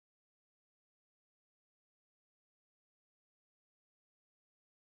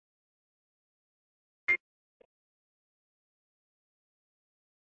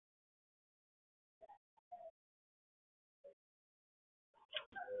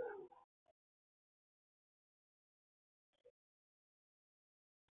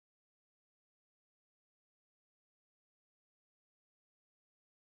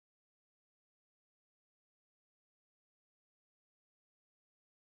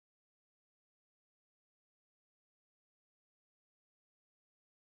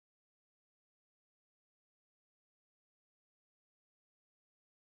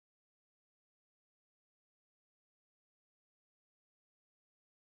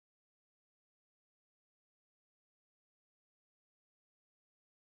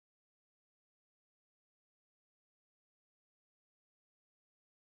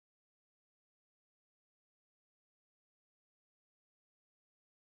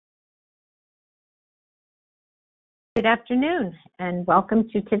Good afternoon, and welcome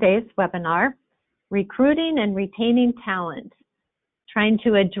to today's webinar, Recruiting and Retaining Talent, trying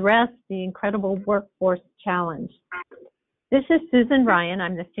to address the incredible workforce challenge. This is Susan Ryan.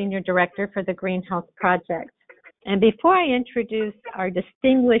 I'm the Senior Director for the Greenhouse Project. And before I introduce our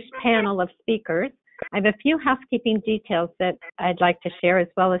distinguished panel of speakers, I have a few housekeeping details that I'd like to share, as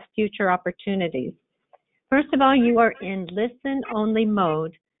well as future opportunities. First of all, you are in listen-only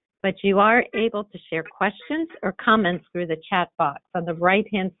mode, but you are able to share questions or comments through the chat box on the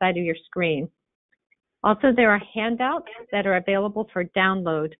right-hand side of your screen. Also, there are handouts that are available for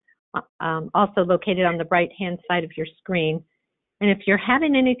download, also located on the right-hand side of your screen. And if you're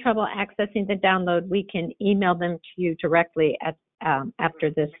having any trouble accessing the download, we can email them to you directly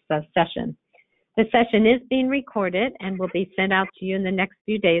after this session. The session is being recorded and will be sent out to you in the next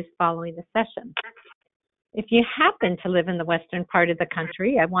few days following the session. If you happen to live in the western part of the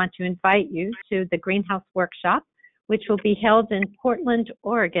country, I want to invite you to the Greenhouse Workshop, which will be held in Portland,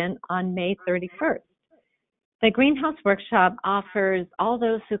 Oregon on May 31st. The Greenhouse Workshop offers all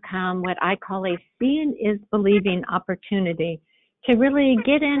those who come what I call a seeing is believing opportunity to really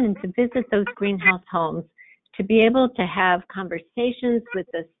get in and to visit those greenhouse homes, to be able to have conversations with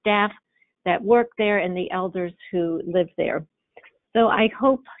the staff that work there and the elders who live there. So I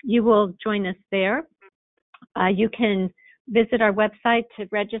hope you will join us there. You can visit our website to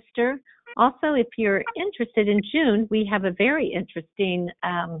register. Also, if you're interested, in June, we have a very interesting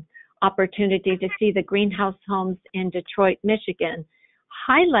opportunity to see the greenhouse homes in Detroit, Michigan,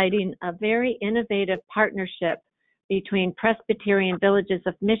 highlighting a very innovative partnership between Presbyterian Villages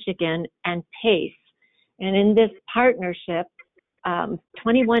of Michigan and PACE. And in this partnership,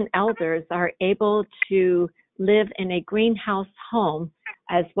 21 elders are able to live in a greenhouse home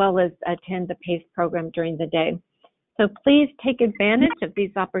as well as attend the PACE program during the day. So please take advantage of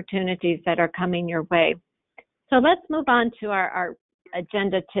these opportunities that are coming your way. So let's move on to our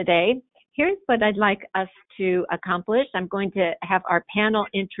agenda today. Here's what I'd like us to accomplish. I'm going to have our panel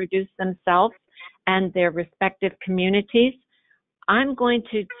introduce themselves and their respective communities. I'm going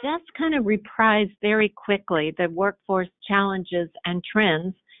to just kind of reprise very quickly the workforce challenges and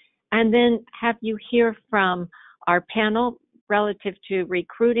trends, and then have you hear from our panel relative to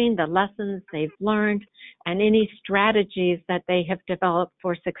recruiting, the lessons they've learned, and any strategies that they have developed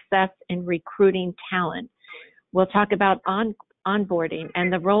for success in recruiting talent. We'll talk about onboarding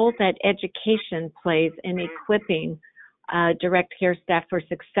and the role that education plays in equipping direct care staff for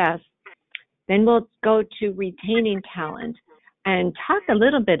success. Then we'll go to retaining talent and talk a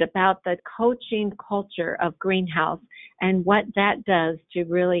little bit about the coaching culture of Greenhouse and what that does to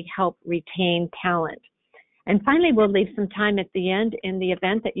really help retain talent. And finally, we'll leave some time at the end in the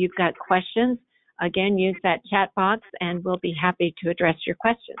event that you've got questions. Again, use that chat box and we'll be happy to address your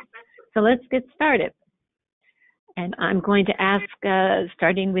questions. So let's get started. And I'm going to ask,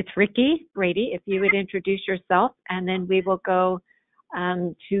 starting with Ricky Brady, if you would introduce yourself, and then we will go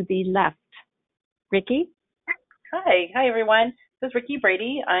to the left. Ricky? Hi everyone. This is Ricky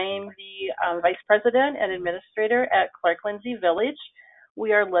Brady. I'm the Vice President and Administrator at Clark Lindsey Village.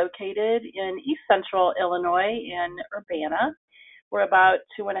 We are located in East Central Illinois in Urbana. We're about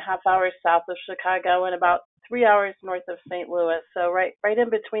 2.5 hours south of Chicago and about 3 hours north of St. Louis, so right in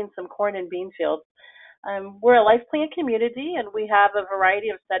between some corn and bean fields. We're a life plan community, and we have a variety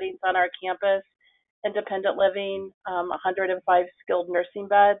of settings on our campus: independent living, 105 skilled nursing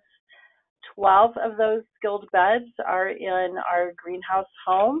beds. 12 of those skilled beds are in our greenhouse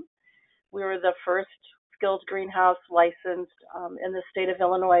home. We were the first skilled greenhouse licensed in the state of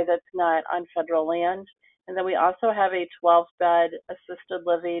Illinois that's not on federal land. And then we also have a 12-bed assisted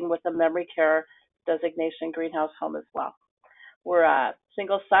living with a memory care designation greenhouse home as well. We're a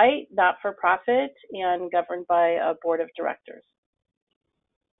single site, not-for-profit, and governed by a board of directors.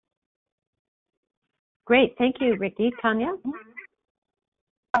 Great, thank you, Ricky. Tanya?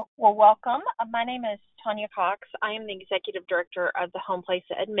 Well, welcome. My name is Tanya Cox. I am the Executive Director of the Home Place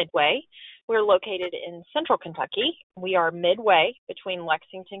at Midway. We're located in Central Kentucky. We are midway between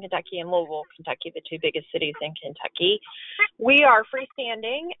Lexington, Kentucky and Louisville, Kentucky, the two biggest cities in Kentucky. We are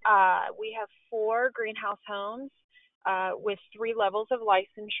freestanding. We have 4 greenhouse homes with 3 levels of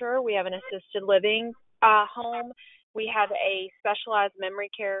licensure. We have an assisted living home. We have a specialized memory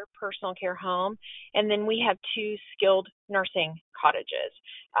care, personal care home, and then we have 2 skilled nursing cottages.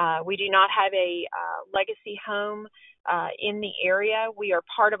 We do not have a legacy home in the area. We are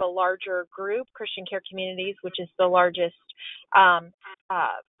part of a larger group, Christian Care Communities, which is the largest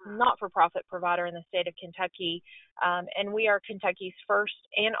not-for-profit provider in the state of Kentucky, and we are Kentucky's first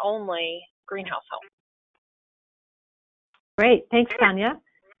and only greenhouse home. Great. Thanks, Tanya.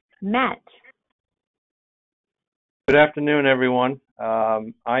 Matt. Good afternoon, everyone. I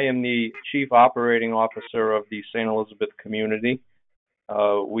am the Chief Operating Officer of the St. Elizabeth community.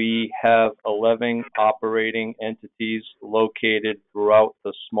 We have 11 operating entities located throughout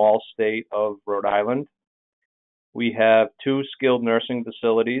the small state of Rhode Island. We have 2 skilled nursing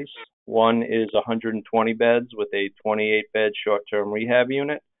facilities. One is 120 beds with a 28-bed short-term rehab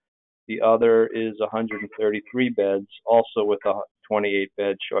unit. The other is 133 beds, also with a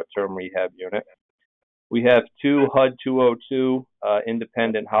 28-bed short-term rehab unit. We have 2 HUD 202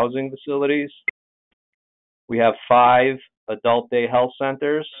 independent housing facilities. We have 5 adult day health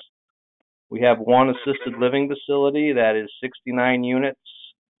centers. We have 1 assisted living facility that is 69 units,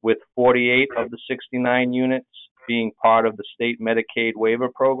 with 48 of the 69 units being part of the state Medicaid waiver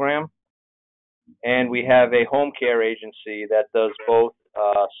program. And we have a home care agency that does both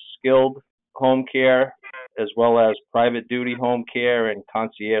skilled home care as well as private duty home care and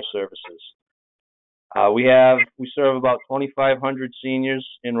concierge services. We serve about 2,500 seniors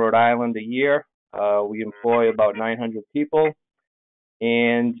in Rhode Island a year. We employ about 900 people.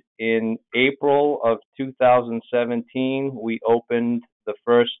 And in April of 2017, we opened the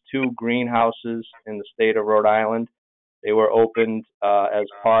first 2 greenhouses in the state of Rhode Island. They were opened as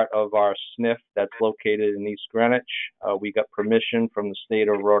part of our SNF that's located in East Greenwich. We got permission from the state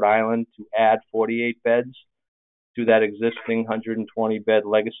of Rhode Island to add 48 beds to that existing 120-bed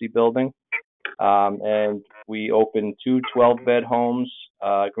legacy building. And we opened 2 12-bed homes,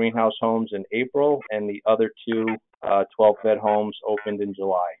 greenhouse homes in April, and the other 2 12-bed homes opened in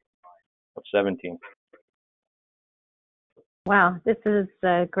July of 17. Wow, this is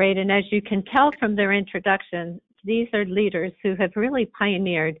great. And as you can tell from their introduction, these are leaders who have really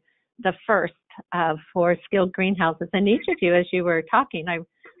pioneered the first for skilled greenhouses. And each of you, as you were talking, I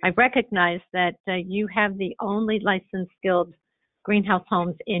recognized that you have the only licensed skilled greenhouse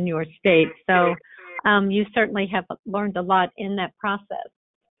homes in your state. So you certainly have learned a lot in that process.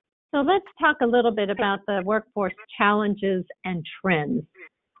 So let's talk a little bit about the workforce challenges and trends.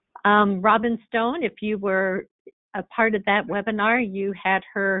 Robin Stone, if you were a part of that webinar, you had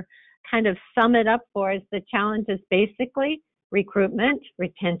her kind of sum it up for us. The challenges basically recruitment,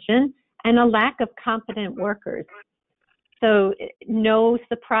 retention, and a lack of competent workers. So no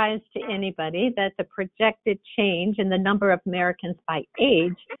surprise to anybody that the projected change in the number of Americans by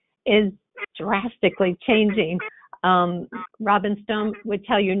age is drastically changing. Robin Stone would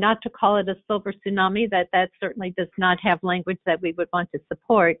tell you not to call it a silver tsunami, that certainly does not have language that we would want to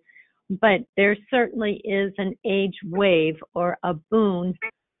support. But there certainly is an age wave or a boom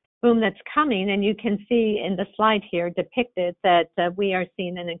that's coming. And you can see in the slide here depicted that we are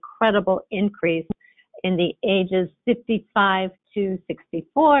seeing an incredible increase in the ages 55 to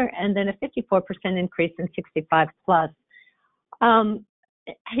 64, and then a 54% increase in 65 plus.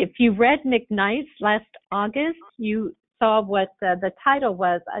 If you read McKnight's last August, you saw what the title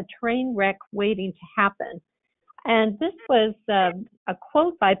was, A Train Wreck Waiting to Happen. And this was a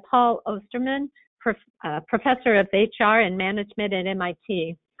quote by Paul Osterman, professor of HR and management at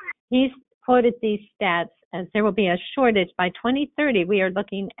MIT. He's quoted these stats as there will be a shortage by 2030. We are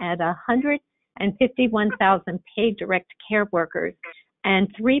looking at 151,000 paid direct care workers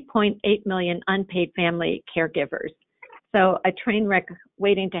and 3.8 million unpaid family caregivers. So a train wreck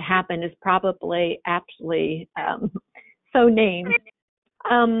waiting to happen is probably aptly so named.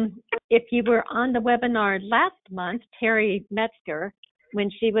 If you were on the webinar last month, Terry Metzger, when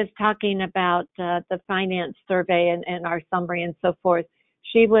she was talking about the finance survey and our summary and so forth,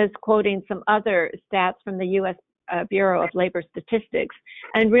 she was quoting some other stats from the U.S. Bureau of Labor Statistics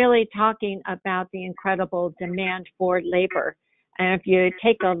and really talking about the incredible demand for labor. And if you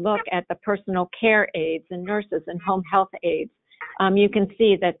take a look at the personal care aides and nurses and home health aides, you can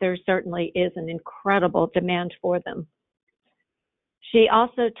see that there certainly is an incredible demand for them. She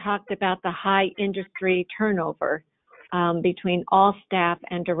also talked about the high industry turnover between all staff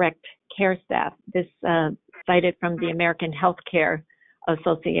and direct care staff. This cited from the American Healthcare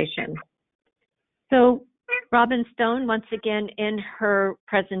Association. So Robin Stone, once again, in her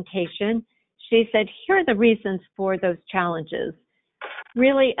presentation, she said, here are the reasons for those challenges.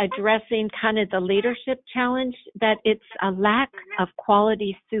 Really addressing kind of the leadership challenge, that it's a lack of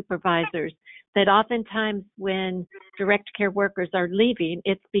quality supervisors, that oftentimes when direct care workers are leaving,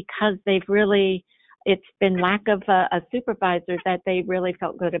 it's because it's been lack of a supervisor that they really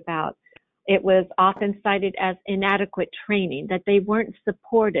felt good about. It was often cited as inadequate training, that they weren't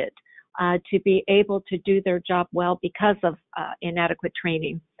supported to be able to do their job well because of inadequate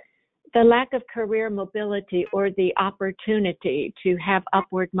training. The lack of career mobility or the opportunity to have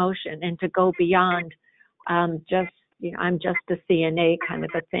upward motion and to go beyond I'm just a CNA kind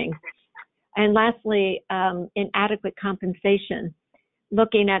of a thing. And lastly, inadequate compensation.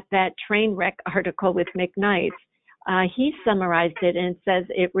 Looking at that train wreck article with McKnight, he summarized it and says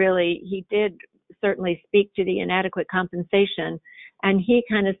he did certainly speak to the inadequate compensation, and he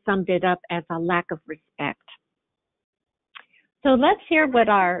kind of summed it up as a lack of respect. So let's hear what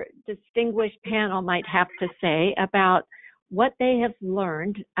our distinguished panel might have to say about what they have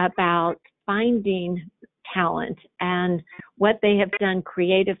learned about finding talent and what they have done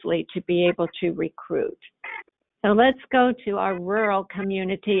creatively to be able to recruit. So let's go to our rural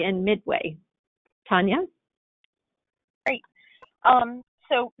community in Midway. Tanya? Great.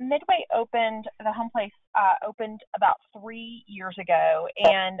 So Midway the home place opened about 3 years ago,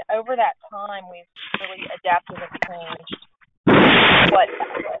 and over that time we've really adapted and changed what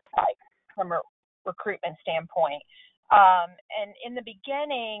that looks like from a recruitment standpoint. And in the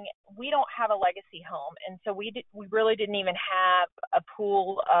beginning, we don't have a legacy home, and so we really didn't even have a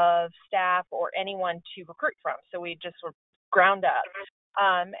pool of staff or anyone to recruit from. So we just were ground up.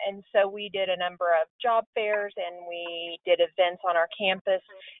 And so we did a number of job fairs, and we did events on our campus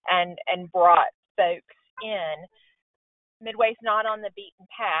and brought folks in. Midway's not on the beaten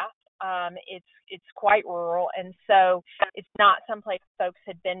path. It's quite rural, and so it's not someplace folks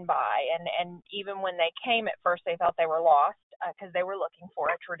had been by. And even when they came at first, they thought they were lost because they were looking for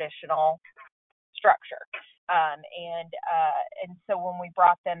a traditional structure. And so when we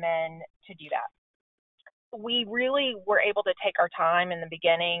brought them in to do that, we really were able to take our time in the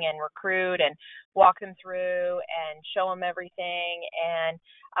beginning and recruit and walk them through and show them everything. And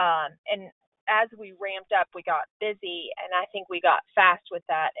as we ramped up, we got busy, and I think we got fast with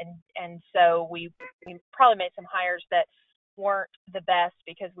that. And so we probably made some hires that weren't the best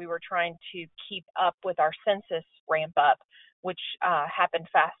because we were trying to keep up with our census ramp up, which happened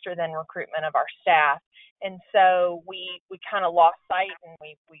faster than recruitment of our staff. And so we kind of lost sight, and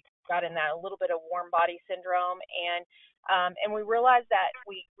we got in that a little bit of warm body syndrome, and we realized that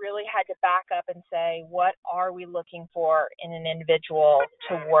we really had to back up and say, what are we looking for in an individual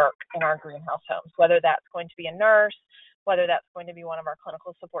to work in our greenhouse homes, whether that's going to be a nurse, whether that's going to be one of our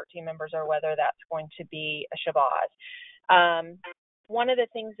clinical support team members, or whether that's going to be a Shabazz. One of the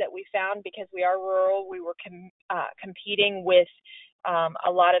things that we found, because we are rural, we were competing with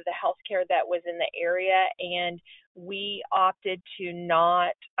a lot of the healthcare that was in the area, and we opted to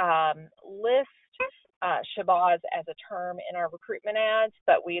not list Shabazz as a term in our recruitment ads,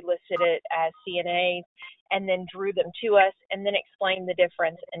 but we listed it as CNAs and then drew them to us and then explained the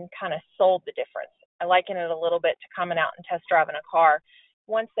difference and kind of sold the difference. I liken it a little bit to coming out and test driving a car.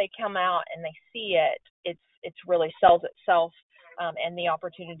 Once they come out and they see it, it's really sells itself. And the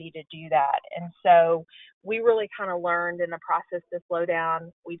opportunity to do that. And so we really kind of learned in the process to slow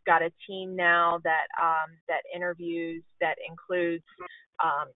down. We've got a team now that interviews, that includes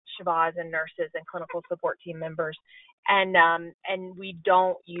Shabazz and nurses and clinical support team members. And we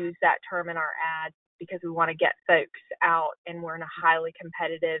don't use that term in our ads because we want to get folks out, and we're in a highly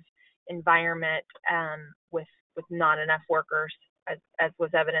competitive environment with not enough workers, as was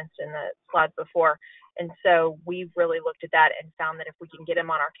evidenced in the slides before. And so we've really looked at that and found that if we can get them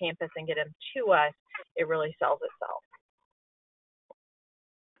on our campus and get them to us, it really sells itself.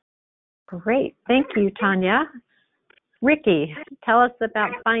 Great. Thank you, Tanya. Ricky, tell us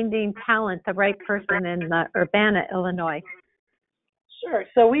about finding talent, the right person in Urbana, Illinois. Sure.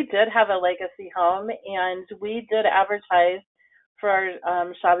 So we did have a legacy home, and we did advertise for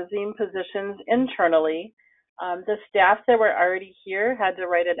our Shabazzine positions internally. The staff that were already here had to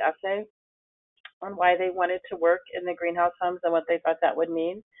write an essay on why they wanted to work in the greenhouse homes and what they thought that would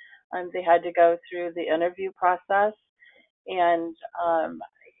mean. They had to go through the interview process, and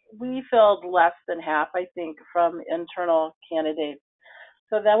we filled less than half, I think, from internal candidates.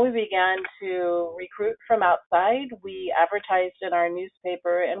 So then we began to recruit from outside. We advertised in our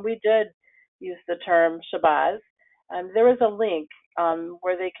newspaper, and we did use the term Shabazz. There was a link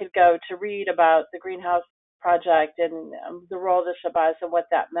where they could go to read about the greenhouse project and the role of the Shabazz and what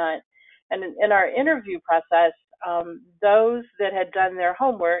that meant. And in our interview process, those that had done their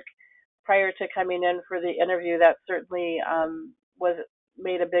homework prior to coming in for the interview, that certainly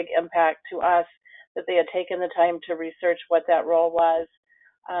made a big impact to us, that they had taken the time to research what that role was.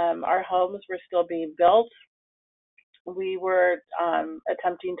 Our homes were still being built. We were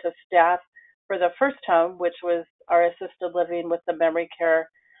attempting to staff for the first home, which was our assisted living with the memory care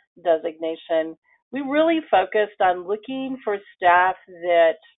designation. We really focused on looking for staff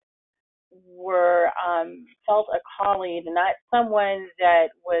that were felt a calling, not someone that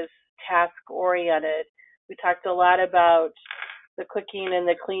was task oriented. We talked a lot about the cooking and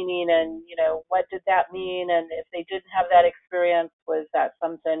the cleaning, and what did that mean, and if they didn't have that experience, was that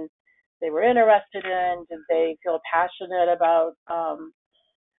something they were interested in. Did they feel passionate about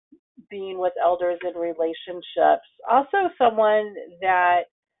being with elders in relationships? Also, someone that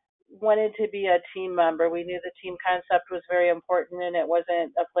wanted to be a team member. We knew the team concept was very important, and it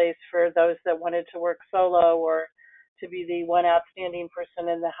wasn't a place for those that wanted to work solo or to be the one outstanding person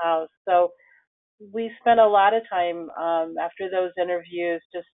in the house. So we spent a lot of time after those interviews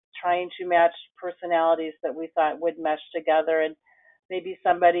just trying to match personalities that we thought would mesh together, and maybe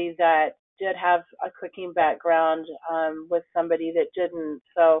somebody that did have a cooking background with somebody that didn't.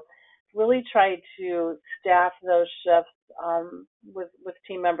 So really tried to staff those shifts with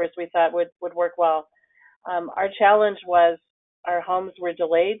team members we thought would work well. Our challenge was our homes were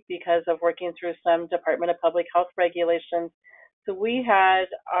delayed because of working through some Department of Public Health regulations. So we had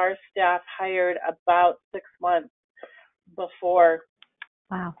our staff hired about 6 months before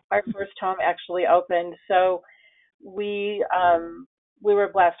Wow. our first home actually opened. So we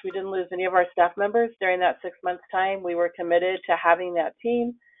were blessed. We didn't lose any of our staff members during that 6 months time. We were committed to having that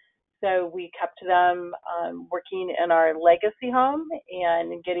team. So we kept them working in our legacy home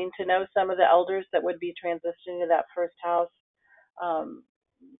and getting to know some of the elders that would be transitioning to that first house.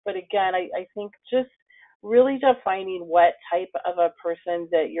 But again, I think just really defining what type of a person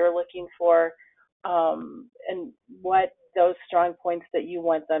that you're looking for and what those strong points that you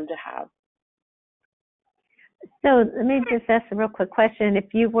want them to have. So let me just ask a real quick question.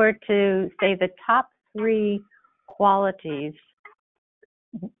 If you were to say the top 3 qualities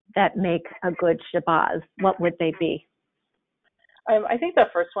that make a good Shabazz, what would they be? I think the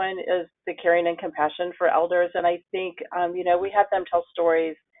first one is the caring and compassion for elders. And I think, we had them tell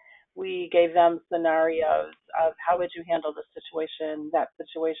stories. We gave them scenarios of how would you handle this situation, that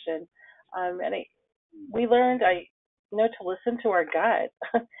situation. We learned, to listen to our gut.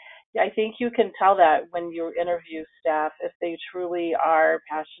 I think you can tell that when you interview staff, if they truly are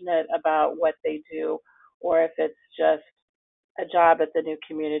passionate about what they do, or if it's just a job at the new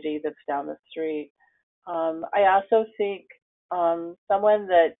community that's down the street. I also think someone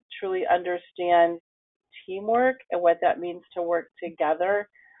that truly understands teamwork and what that means to work together,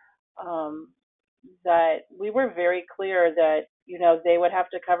 that we were very clear that, they would have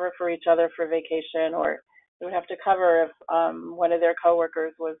to cover for each other for vacation, or they would have to cover if one of their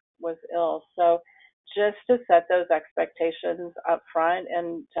coworkers was ill. So just to set those expectations up front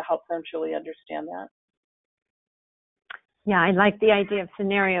and to help them truly understand that. Yeah, I like the idea of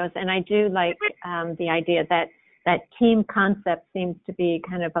scenarios, and I do like the idea that team concept seems to be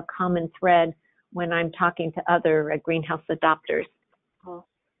kind of a common thread when I'm talking to other greenhouse adopters. Oh.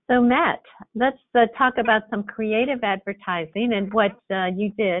 So Matt, let's talk about some creative advertising and what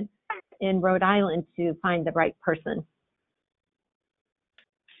you did in Rhode Island to find the right person.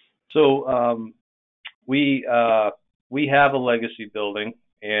 So we have a legacy building,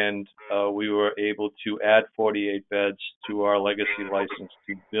 and we were able to add 48 beds to our legacy license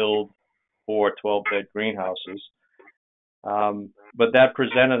to build 4 12-bed greenhouses. But that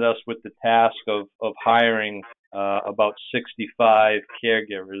presented us with the task of hiring about 65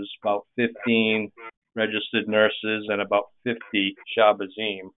 caregivers, about 15 registered nurses, and about 50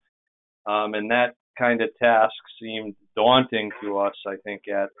 Shabazim. And that kind of task seemed daunting to us, I think,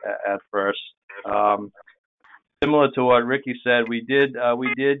 at first. Similar to what Ricky said, we did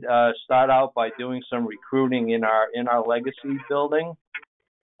start out by doing some recruiting in our legacy building,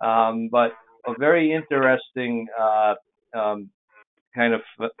 but a very interesting kind of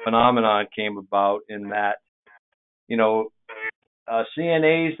phenomenon came about in that,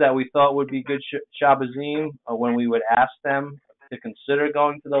 CNAs that we thought would be good Shabazim, when we would ask them to consider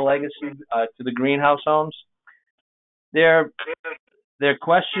going to the legacy, to the greenhouse homes, their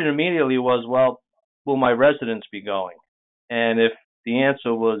question immediately was, well, will my residents be going? And if the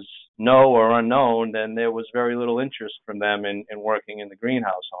answer was no or unknown, then there was very little interest from them in working in the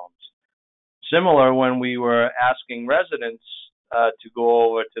greenhouse homes. Similar, when we were asking residents to go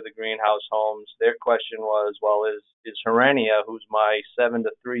over to the greenhouse homes, their question was, well, is Herenia, who's my 7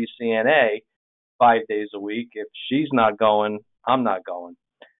 to 3 CNA, 5 days a week, if she's not going, I'm not going.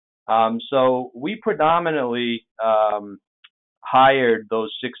 So we predominantly hired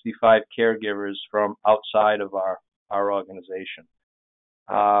those 65 caregivers from outside of our organization.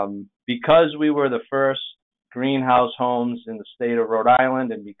 Because we were the first greenhouse homes in the state of Rhode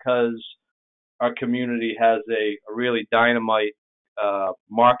Island, and because our community has a really dynamite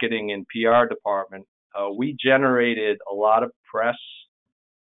marketing and PR department, we generated a lot of press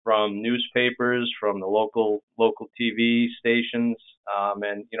from newspapers, from the local TV stations,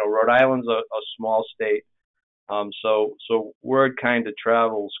 and Rhode Island's a small state, so word kind of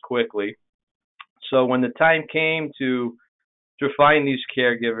travels quickly. So when the time came to to find these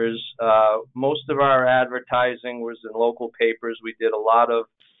caregivers. Most of our advertising was in local papers. We did a lot of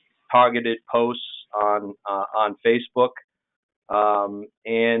targeted posts on Facebook,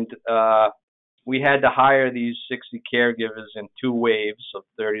 and we had to hire these 60 caregivers in 2 waves of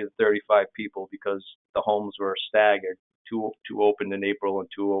 30 to 35 people because the homes were staggered. Two opened in April and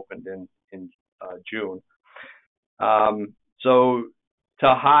 2 opened in June. So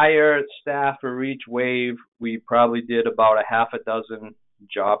to hire staff for each wave, we probably did about a half a dozen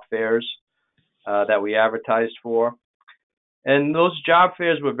job fairs that we advertised for. And those job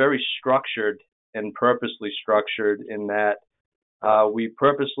fairs were very structured and purposely structured in that we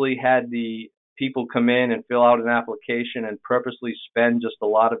purposely had the people come in and fill out an application and purposely spend just a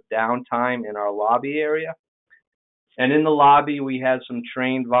lot of downtime in our lobby area. And in the lobby, we had some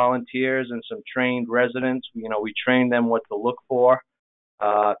trained volunteers and some trained residents. We trained them what to look for,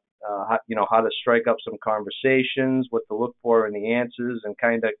 how to strike up some conversations, what to look for in the answers, and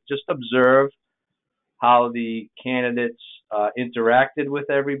kind of just observe how the candidates interacted with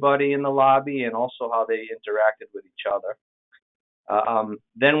everybody in the lobby and also how they interacted with each other.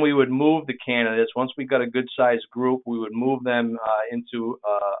 Then we would move the candidates. Once we got a good-sized group, we would move them into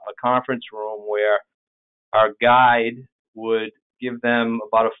a conference room where our guide would give them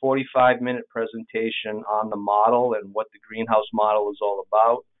about a 45-minute presentation on the model and what the greenhouse model is all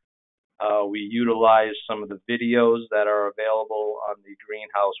about. We utilize some of the videos that are available on the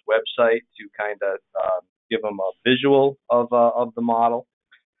greenhouse website to kind of give them a visual of the model.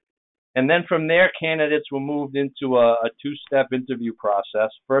 And then from there, candidates were moved into a 2-step interview process.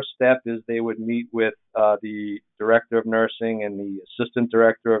 First step is they would meet with the director of nursing and the assistant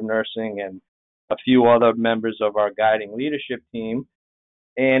director of nursing and a few other members of our guiding leadership team.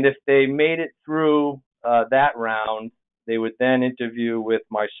 And if they made it through that round, they would then interview with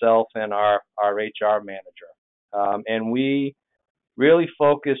myself and our HR manager. And we really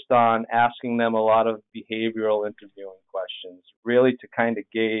focused on asking them a lot of behavioral interviewing questions, really to kind of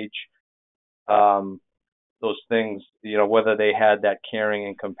gauge those things, whether they had that caring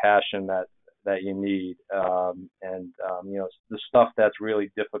and compassion that you need, and the stuff that's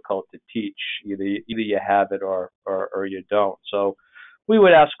really difficult to teach. Either you have it or you don't. So we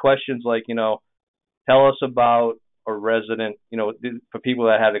would ask questions like, tell us about a resident, for people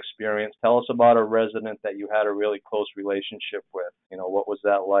that had experience, tell us about a resident that you had a really close relationship with. What was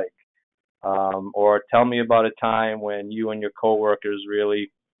that like? Or tell me about a time when you and your coworkers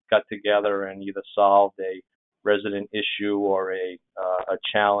really got together and either solved a resident issue or a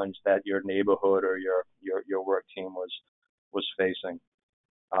challenge that your neighborhood or your work team was facing.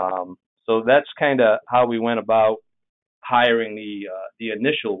 So that's kind of how we went about hiring the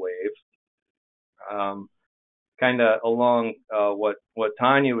initial wave. Kind of along what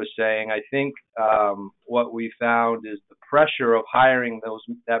Tanya was saying, I think what we found is the pressure of hiring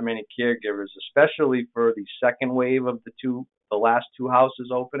that many caregivers, especially for the second wave of the last 2 houses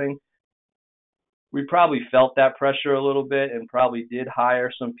opening. We probably felt that pressure a little bit and probably did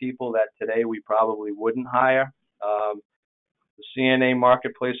hire some people that today we probably wouldn't hire. The CNA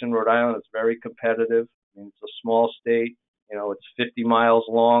marketplace in Rhode Island is very competitive. It's a small state. It's 50 miles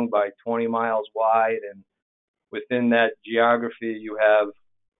long by 20 miles wide, and within that geography, you have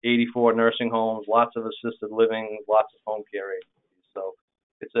 84 nursing homes, lots of assisted living, lots of home care agencies. So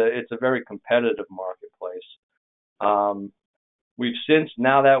it's a very competitive marketplace. We've since,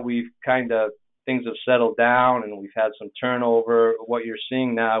 now that we've kind of things have settled down and we've had some turnover, what you're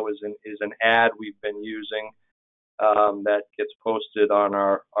seeing now is an ad we've been using that gets posted on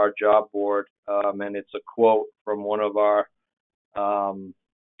our job board, and it's a quote from one of our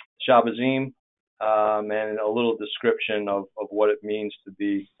Shabazim, and a little description of what it means to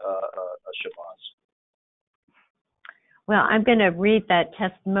be a Shabaz. Well, I'm going to read that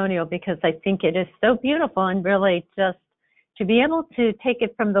testimonial because I think it is so beautiful, and really just to be able to take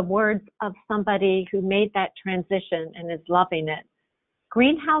it from the words of somebody who made that transition and is loving it.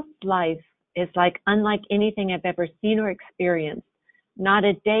 Greenhouse life is unlike anything I've ever seen or experienced. Not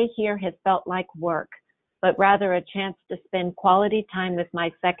a day here has felt like work, but rather a chance to spend quality time with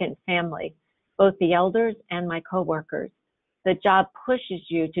my second family, both the elders and my coworkers. The job pushes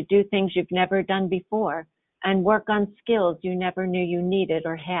you to do things you've never done before and work on skills you never knew you needed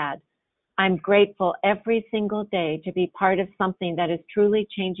or had. I'm grateful every single day to be part of something that is truly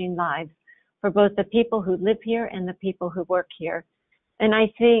changing lives for both the people who live here and the people who work here. And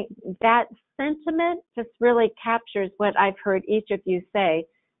I think that sentiment just really captures what I've heard each of you say,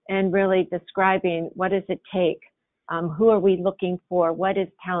 and really describing what does it take, who are we looking for, what is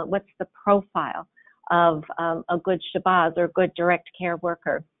talent, what's the profile of a good Shabaz or a good direct care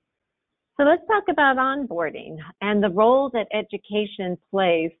worker. So let's talk about onboarding and the role that education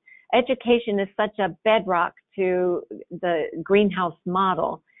plays. Education is such a bedrock to the greenhouse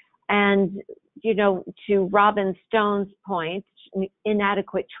model. And, you know, to Robin Stone's point,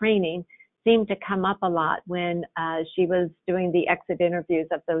 inadequate training seemed to come up a lot when she was doing the exit interviews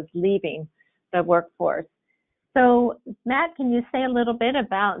of those leaving the workforce. So, Matt, can you say a little bit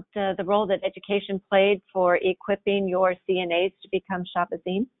about the role that education played for equipping your CNAs to become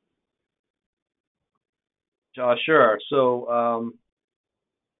Shahbazim? Sure. So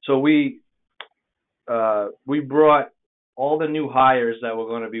we brought all the new hires that were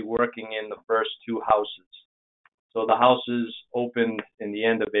going to be working in the first two houses. So the houses opened in the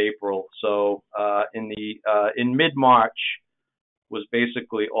end of April. So in mid-March was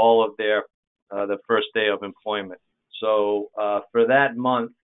basically all of their the first day of employment. So for that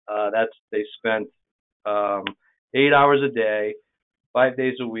month, they spent 8 hours a day, 5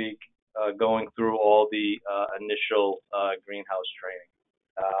 days a week, going through all the initial greenhouse training.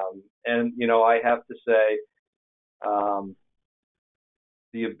 And you know, I have to say,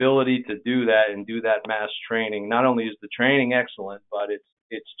 the ability to do that and do that mass training, not only is the training excellent, but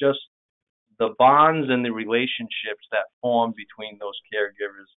it's just the bonds and the relationships that form between those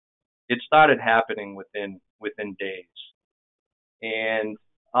caregivers. It started happening within days, and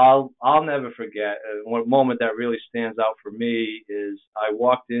I'll never forget one moment that really stands out for me is I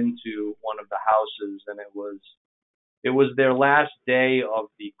walked into one of the houses, and it was their last day of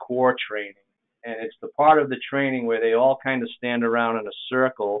the core training. And it's the part of the training where they all kind of stand around in a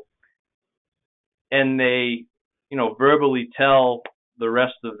circle and they, you know, verbally tell the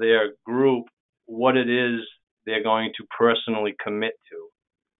rest of their group what it is they're going to personally commit to.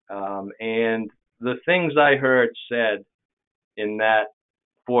 And the things I heard said in that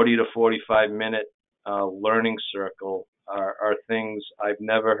 40 to 45 minute learning circle are things I've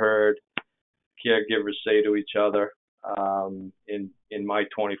never heard caregivers say to each other in my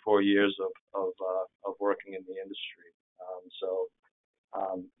 24 years of working in the industry.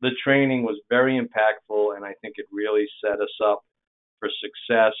 The training was very impactful, and I think it really set us up for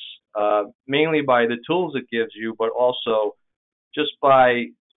success, mainly by the tools it gives you, but also just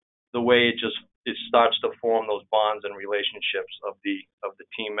by the way it starts to form those bonds and relationships of the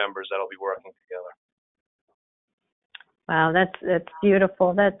team members that'll be working together. Wow, that's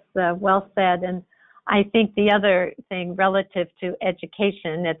beautiful. That's well said. And I think the other thing relative to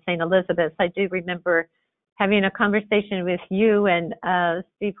education at St. Elizabeth's, I do remember having a conversation with you and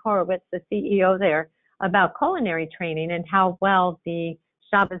Steve Horowitz, the CEO there, about culinary training and how well the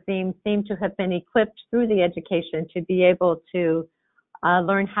Shahbazim seem to have been equipped through the education to be able to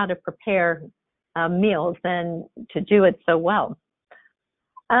learn how to prepare meals and to do it so well.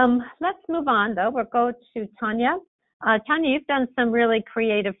 Let's move on, though. We'll go to Tanya. Tanya, you've done some really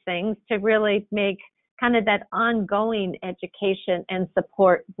creative things to really make kind of that ongoing education and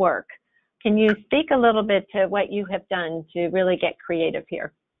support work. Can you speak a little bit to what you have done to really get creative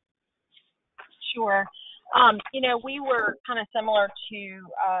here? Sure. You know, we were kind of similar to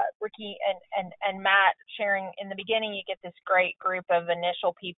Ricky and Matt sharing in the beginning. You get this great group of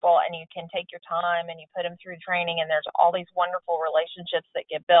initial people, and you can take your time and you put them through training, and there's all these wonderful relationships that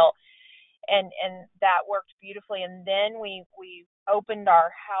get built. And that worked beautifully. And then we opened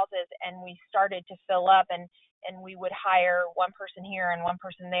our houses and we started to fill up, and we would hire one person here and one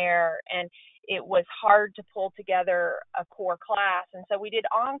person there. And it was hard to pull together a core class. And so we did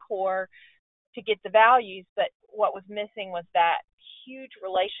encore to get the values, but what was missing was that huge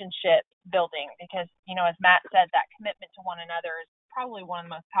relationship building, because, you know, as Matt said, that commitment to one another is probably one of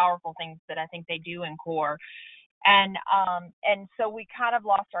the most powerful things that I think they do in core. And so we kind of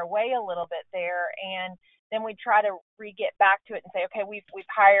lost our way a little bit there, and then we try to get back to it and say, okay, we've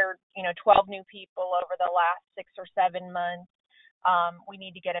hired, you know, 12 new people over the last 6 or 7 months. We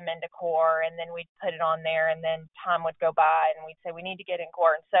need to get them into core, and then we'd put it on there, and then time would go by, and we'd say we need to get in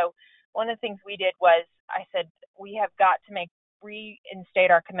core. And so one of the things we did was I said we have got to reinstate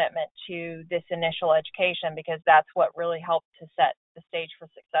our commitment to this initial education, because that's what really helped to set the stage for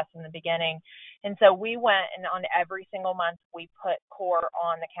success in the beginning. And so we went, and on every single month we put core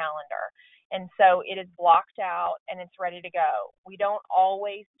on the calendar. And so it is blocked out and it's ready to go. We don't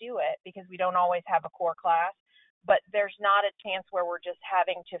always do it because we don't always have a core class, but there's not a chance where we're just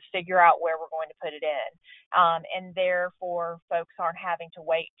having to figure out where we're going to put it in. And therefore folks aren't having to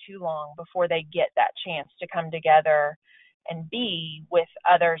wait too long before they get that chance to come together and be with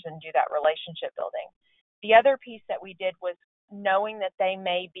others and do that relationship building. The other piece that we did was knowing that they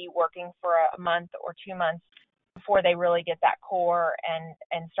may be working for a month or 2 months before they really get that core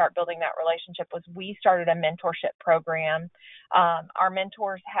and start building that relationship was we started a mentorship program. Our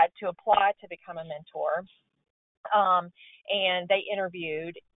mentors had to apply to become a mentor. And they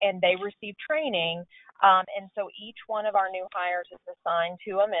interviewed and they received training. And so each one of our new hires is assigned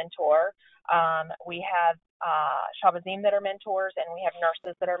to a mentor. We have Shabazim that are mentors, and we have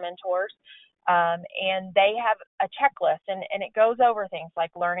nurses that are mentors. And they have a checklist, and it goes over things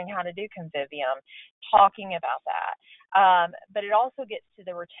like learning how to do convivium, talking about that. But it also gets to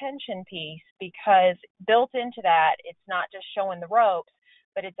the retention piece, because built into that, it's not just showing the ropes,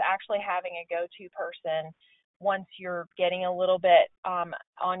 but it's actually having a go-to person once you're getting a little bit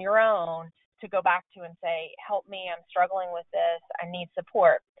on your own to go back to and say, help me, I'm struggling with this, I need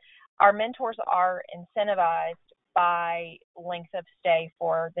support. Our mentors are incentivized by length of stay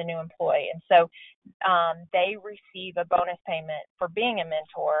for the new employee. And so they receive a bonus payment for being a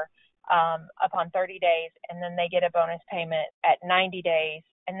mentor upon 30 days, and then they get a bonus payment at 90 days,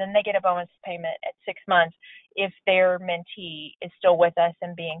 and then they get a bonus payment at 6 months if their mentee is still with us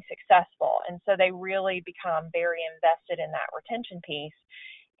and being successful. And so they really become very invested in that retention piece,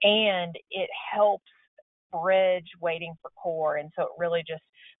 and it helps bridge waiting for core. And so it really just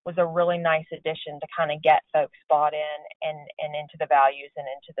was a really nice addition to kind of get folks bought in and into the values and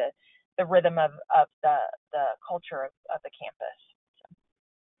into the rhythm of the culture of the campus.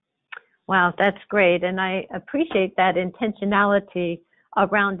 Wow, that's great. And I appreciate that intentionality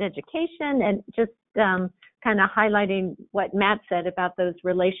around education, and just kind of highlighting what Matt said about those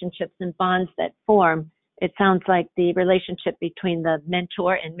relationships and bonds that form. It sounds like the relationship between the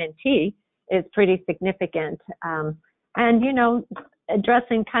mentor and mentee is pretty significant. And, you know,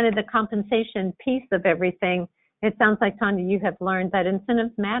 addressing kind of the compensation piece of everything, it sounds like, Tanya, you have learned that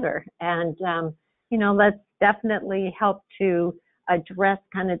incentives matter. And, you know, let's definitely help to address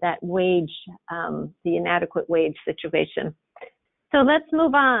kind of that wage, the inadequate wage situation. So let's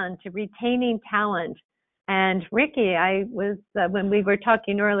move on to retaining talent. And Ricky, I was, when we were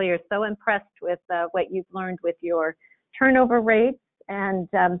talking earlier, so impressed with what you've learned with your turnover rates and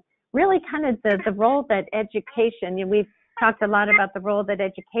really kind of the role that education, you know, we've talked a lot about the role that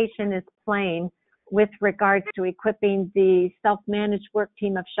education is playing with regards to equipping the self-managed work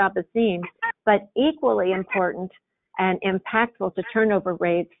team of Shabazim, but equally important and impactful to turnover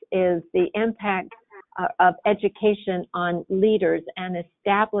rates is the impact of education on leaders and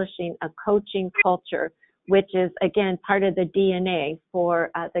establishing a coaching culture, which is, again, part of the DNA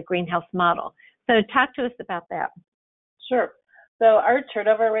for the greenhouse model. So talk to us about that. Sure. So our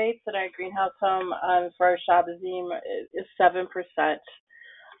turnover rates in our greenhouse home for our Shabazim is 7%.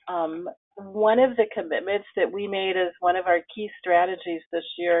 One of the commitments that we made as one of our key strategies this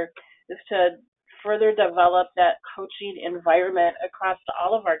year is to further develop that coaching environment across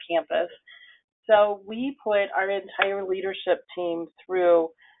all of our campus. So we put our entire leadership team through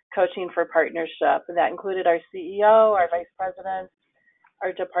Coaching for Partnership, and that included our CEO, our vice presidents,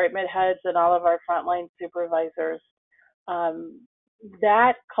 our department heads, and all of our frontline supervisors.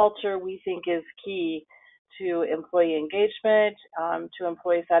 That culture, we think, is key to employee engagement, to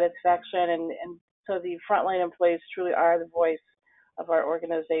employee satisfaction, and so the frontline employees truly are the voice of our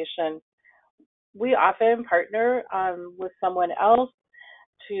organization. We often partner with someone else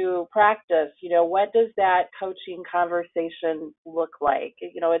to practice, you know, what does that coaching conversation look like?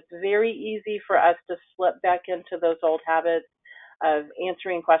 You know, it's very easy for us to slip back into those old habits of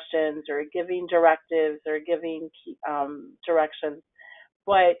answering questions or giving directives or giving directions.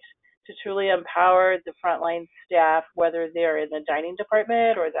 But to truly empower the frontline staff, whether they're in the dining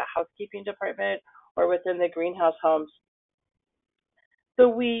department or the housekeeping department or within the greenhouse homes. So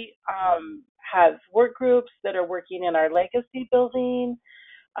we have work groups that are working in our legacy building.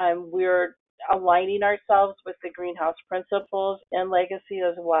 We're aligning ourselves with the greenhouse principles and legacy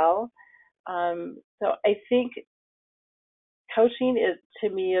as well. So I think coaching to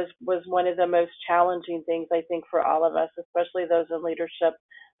me was one of the most challenging things, I think, for all of us, especially those in leadership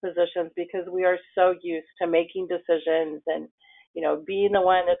positions, because we are so used to making decisions and, you know, being the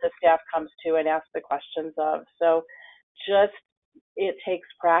one that the staff comes to and asks the questions of. So just, it takes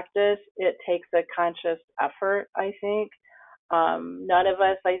practice. It takes a conscious effort, I think. None of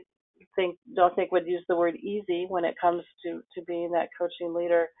us, I don't think would use the word easy when it comes to being that coaching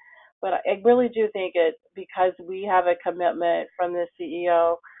leader. But I really do think it, because we have a commitment from the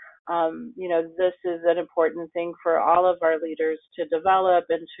CEO, you know, this is an important thing for all of our leaders to develop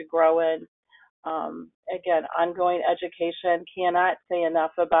and to grow in. Again, ongoing education, cannot say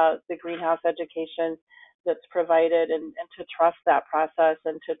enough about the greenhouse education that's provided, and to trust that process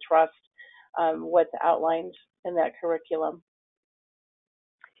and to trust what's outlined in that curriculum.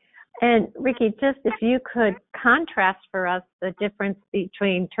 And Ricky, just if you could contrast for us the difference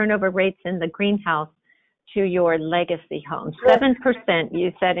between turnover rates in the greenhouse to your legacy home. 7%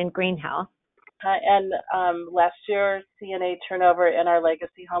 you said in greenhouse. And last year, CNA turnover in our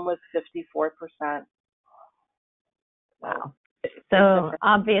legacy home was 54%. Wow. So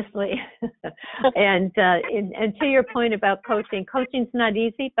obviously, and to your point about coaching's not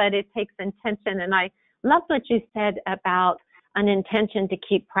easy, but it takes intention. And I love what you said about an intention to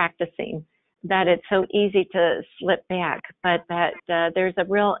keep practicing, that it's so easy to slip back, but that there's a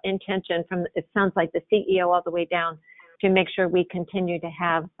real intention from, it sounds like the CEO all the way down, to make sure we continue to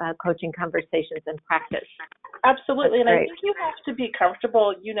have coaching conversations and practice. Absolutely. And I think you have to be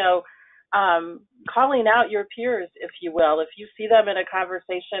comfortable, calling out your peers, if you will. If you see them in a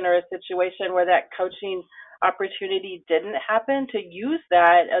conversation or a situation where that coaching opportunity didn't happen, to use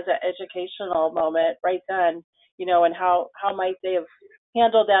that as an educational moment right then, and how might they have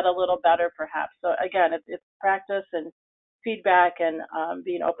handled that a little better perhaps. So again, it's practice and feedback and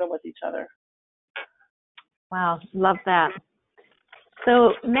being open with each other. Wow, love that.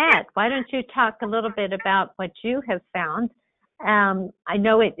 So Matt, why don't you talk a little bit about what you have found? I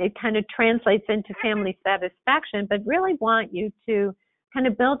know it kind of translates into family satisfaction, but really want you to kind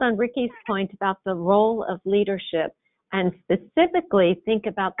of build on Ricky's point about the role of leadership, and specifically think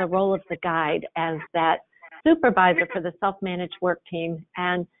about the role of the guide as that supervisor for the self-managed work team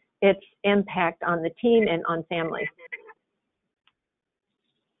and its impact on the team and on families.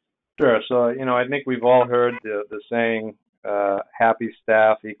 Sure. So, I think we've all heard the saying, happy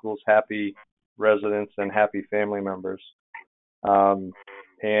staff equals happy residents and happy family members.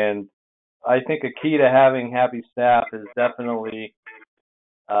 And I think a key to having happy staff is definitely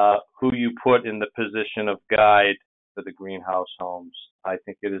who you put in the position of guide for the greenhouse homes. I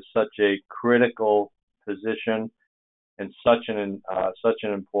think it is such a critical position and such an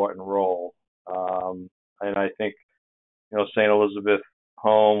important role. And I think, St. Elizabeth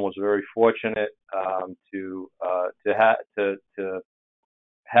Home was very fortunate to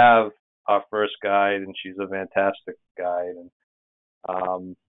have our first guide, and she's a fantastic guide.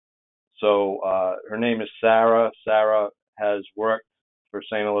 And so her name is Sarah. Sarah has worked for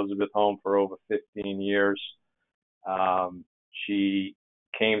St. Elizabeth Home for over 15 years. She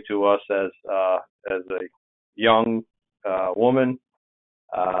came to us as a young woman,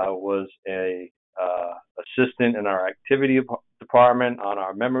 was a assistant in our activity department on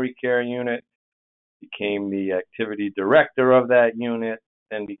our memory care unit, became the activity director of that unit,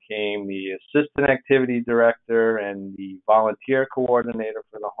 then became the assistant activity director and the volunteer coordinator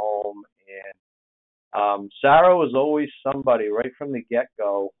for the home. And Sarah was always somebody right from the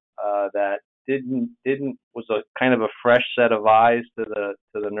get-go that was a kind of a fresh set of eyes to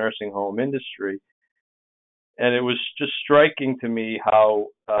the nursing home industry. And it was just striking to me how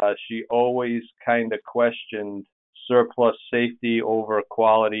she always kind of questioned surplus safety over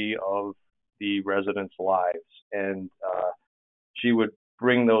quality of the residents' lives. And she would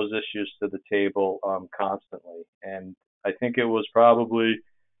bring those issues to the table constantly. And I think it was probably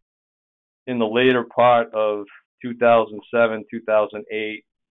in the later part of 2007, 2008,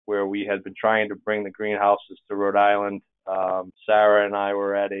 where we had been trying to bring the greenhouses to Rhode Island. Sarah and I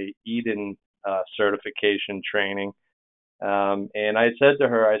were at a Eden certification training. And I said to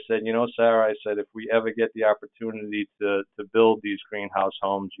her, I said, Sarah, I said, if we ever get the opportunity to build these greenhouse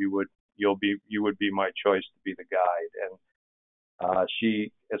homes, you would be my choice to be the guide. And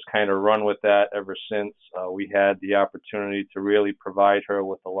she has kind of run with that ever since. We had the opportunity to really provide her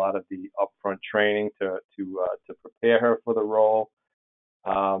with a lot of the upfront training to prepare her for the role.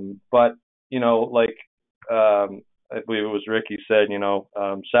 But I believe it was Ricky said,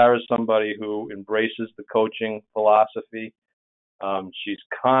 Sarah's somebody who embraces the coaching philosophy. She's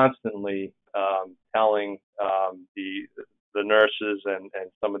constantly telling the nurses and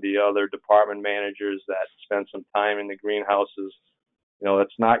some of the other department managers that spend some time in the greenhouses,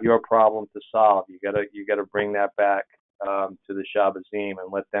 it's not your problem to solve. You gotta bring that back to the Shabazim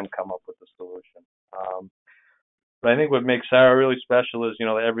and let them come up with a solution. But I think what makes Sarah really special is,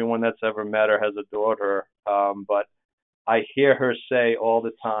 everyone that's ever met her has adored her. But I hear her say all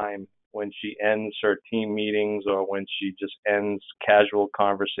the time when she ends her team meetings or when she just ends casual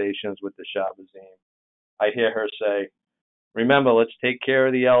conversations with the Shabazim, I hear her say, remember, let's take care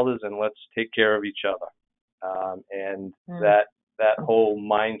of the elders and let's take care of each other. And that whole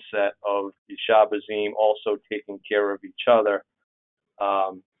mindset of the Shabazim also taking care of each other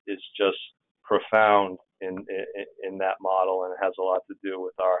is just profound in that model, and it has a lot to do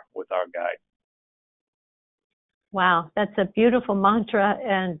with our guide. Wow, that's a beautiful mantra,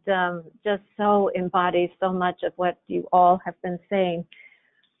 and just so embodies so much of what you all have been saying.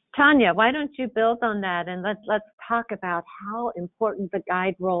 Tanya, why don't you build on that, and let's talk about how important the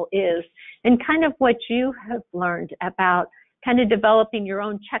guide role is and kind of what you have learned about kind of developing your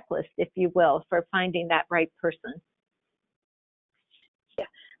own checklist, if you will, for finding that right person. Yeah,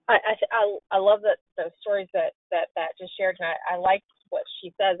 I love those stories that just shared, and I like what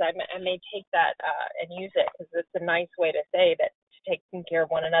she says. I may take that and use it, because it's a nice way to say that, to taking care of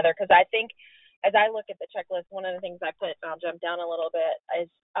one another. Because I think, as I look at the checklist, one of the things I put, and I'll jump down a little bit,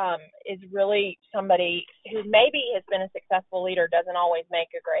 is really somebody who maybe has been a successful leader doesn't always make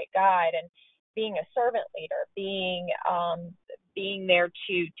a great guide, and being a servant leader, being there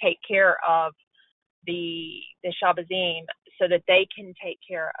to take care of the Shabazim, so that they can take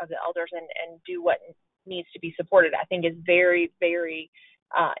care of the elders and do what needs to be supported, I think is very, very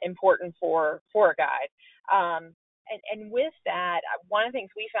important for a guide. And with that, one of the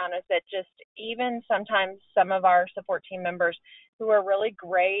things we found is that just even sometimes some of our support team members who are really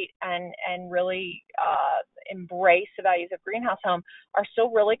great and really embrace the values of Greenhouse Home are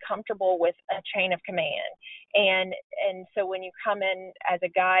still really comfortable with a chain of command. And so when you come in as a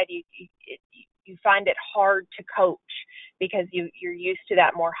guide, you find it hard to coach, because you're used to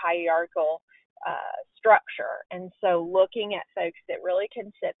that more hierarchical structure. And so looking at folks that really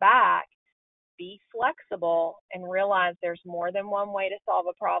can sit back, be flexible, and realize there's more than one way to solve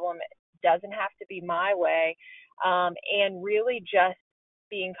a problem. It doesn't have to be my way, and really just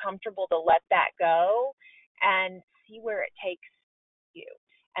being comfortable to let that go and see where it takes you,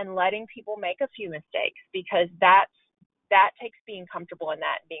 and letting people make a few mistakes, because that takes being comfortable in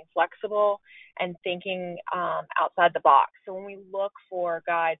that, and being flexible and thinking outside the box. So when we look for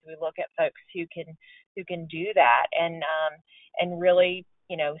guides, we look at folks who can do that, and really,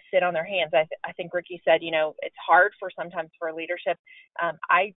 sit on their hands. I think Ricky said, it's hard sometimes for leadership.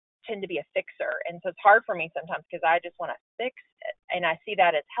 I tend to be a fixer, and so it's hard for me sometimes, because I just want to fix it, and I see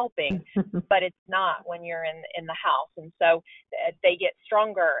that as helping, but it's not when you're in the house. And so they get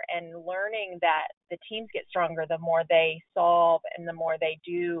stronger, and learning that the teams get stronger the more they solve and the more they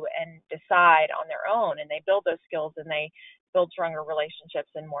do and decide on their own, and they build those skills, and they build stronger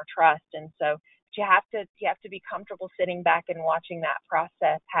relationships and more trust. And so you have to be comfortable sitting back and watching that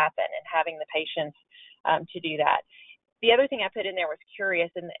process happen, and having the patience to do that. The other thing I put in there was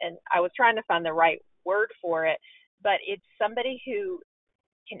curious, and I was trying to find the right word for it, but it's somebody who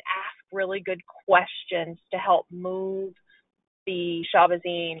can ask really good questions to help move the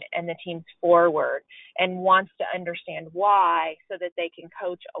Shabazim and the teams forward, and wants to understand why, so that they can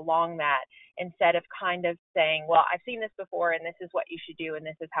coach along that, instead of kind of saying, well, I've seen this before, and this is what you should do, and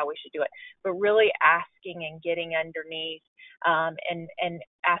this is how we should do it. But really asking and getting underneath, and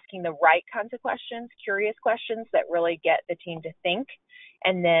asking the right kinds of questions, curious questions that really get the team to think,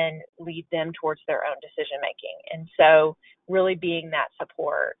 and then lead them towards their own decision making. And so really being that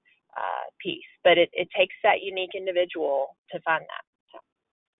support piece. But it takes that unique individual to find that. So.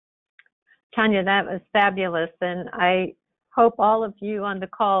 Tanya, that was fabulous. And I hope all of you on the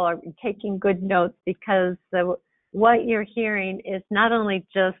call are taking good notes, because what you're hearing is not only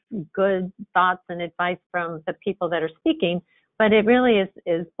just good thoughts and advice from the people that are speaking, but it really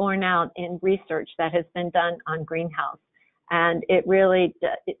is borne out in research that has been done on Greenhouse. And it really,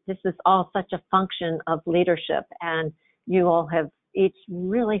 this is all such a function of leadership, and you all have each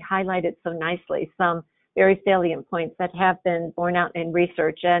really highlighted so nicely some very salient points that have been borne out in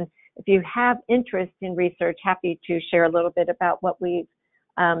research. And if you have interest in research, happy to share a little bit about what we've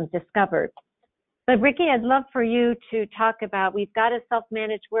discovered. But Ricky, I'd love for you to talk about, we've got a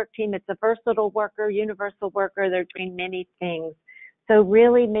self-managed work team. It's a versatile worker, universal worker. They're doing many things. So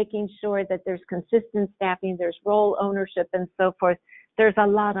really making sure that there's consistent staffing, there's role ownership and so forth. There's a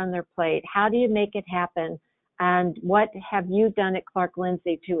lot on their plate. How do you make it happen? And what have you done at Clark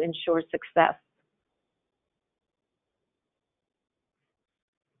Lindsey to ensure success?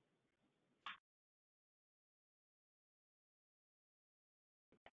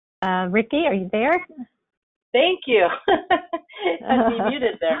 Ricky, are you there? Thank you. I'd be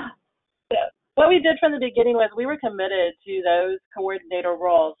muted there. So what we did from the beginning was we were committed to those coordinator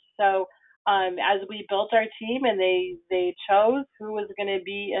roles. So as we built our team and they chose who was going to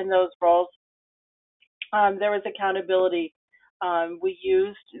be in those roles, there was accountability. We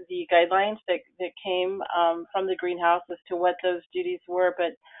used the guidelines that came from the greenhouse as to what those duties were.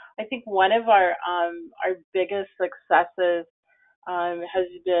 But I think one of our biggest successes has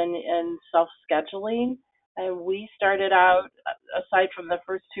been in self-scheduling. And we started out, aside from the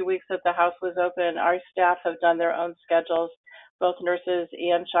first 2 weeks that the house was open, our staff have done their own schedules, both nurses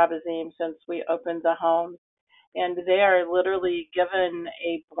and Shabazim, since we opened the home. And they are literally given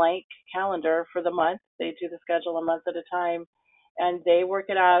a blank calendar for the month. They do the schedule a month at a time. and they work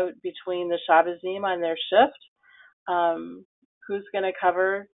it out between the Shabazim on their shift, who's going to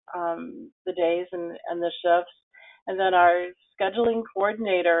cover the days and the shifts. And then our scheduling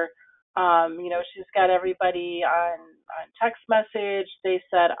coordinator, she's got everybody on text message. They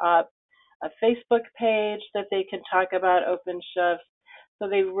set up a Facebook page that they can talk about open shifts. So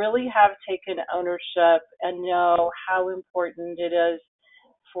they really have taken ownership and know how important it is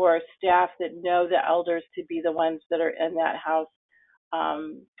for staff that know the elders to be the ones that are in that house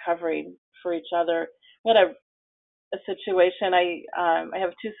covering for each other. We had a situation. I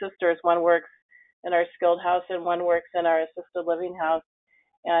have two sisters. One works in our skilled house and one works in our assisted living house.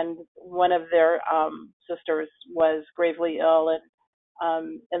 And one of their sisters was gravely ill and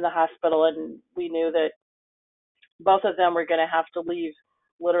in the hospital, and we knew that both of them were going to have to leave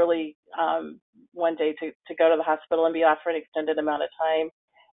literally one day to go to the hospital and be off for an extended amount of time.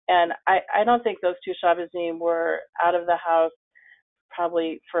 And I don't think those two Shabazim were out of the house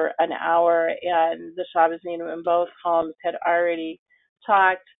probably for an hour, and the Shabazim in both homes had already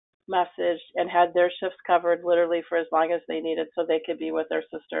talked, messaged, and had their shifts covered literally for as long as they needed so they could be with their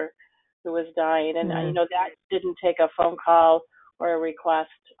sister who was dying. And, that didn't take a phone call or a request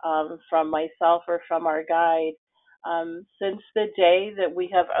from myself or from our guide. Since the day that we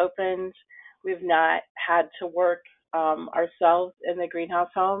have opened, we've not had to work ourselves in the greenhouse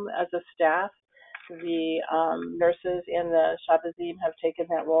home as a staff. The nurses and the Shabazim have taken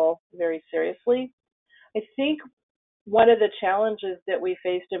that role very seriously. I think one of the challenges that we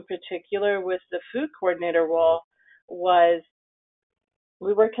faced in particular with the food coordinator role was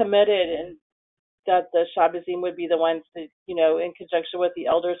we were committed and that the Shabazim would be the ones that, in conjunction with the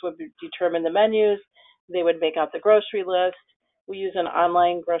elders would determine the menus. They would make out the grocery list. We use an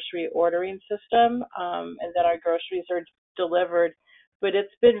online grocery ordering system, and then our groceries are delivered. But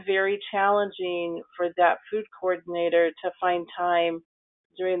it's been very challenging for that food coordinator to find time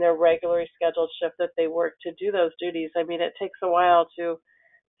during their regularly scheduled shift that they work to do those duties. I mean, it takes a while to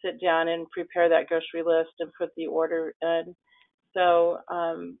sit down and prepare that grocery list and put the order in. So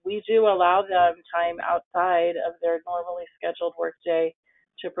we do allow them time outside of their normally scheduled workday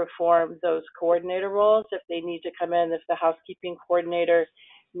to perform those coordinator roles. If they need to come in, if the housekeeping coordinator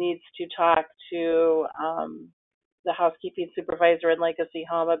needs to talk to the housekeeping supervisor in Legacy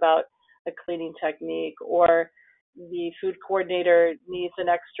Home about a cleaning technique, or the food coordinator needs an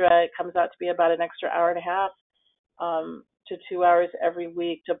extra, it comes out to be about an extra hour and a half to 2 hours every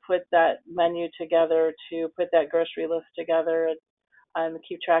week to put that menu together, to put that grocery list together and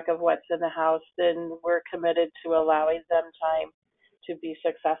keep track of what's in the house, then we're committed to allowing them time to be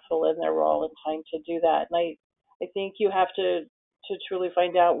successful in their role and time to do that. And I think you have to truly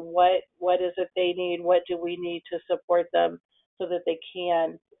find out what is it they need, what do we need to support them so that they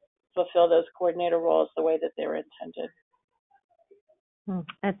can fulfill those coordinator roles the way that they were intended.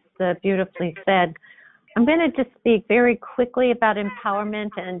 That's beautifully said. I'm going to just speak very quickly about empowerment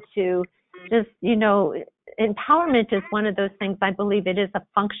and to just, empowerment is one of those things, I believe it is a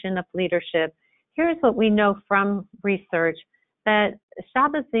function of leadership. Here's what we know from research, that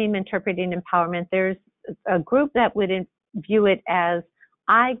Shabazim interpreting empowerment, there's a group that would view it as,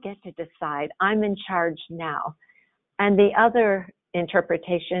 I get to decide, I'm in charge now. And the other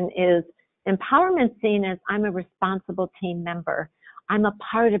interpretation is empowerment seen as, I'm a responsible team member. I'm a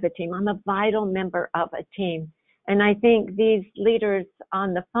part of a team. I'm a vital member of a team. And I think these leaders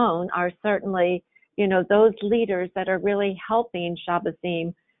on the phone are certainly, those leaders that are really helping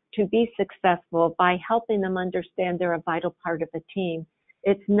Shabazim to be successful by helping them understand they're a vital part of the team.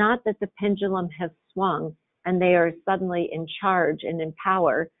 It's not that the pendulum has swung and they are suddenly in charge and in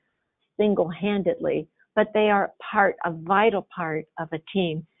power single-handedly, but they are a vital part of a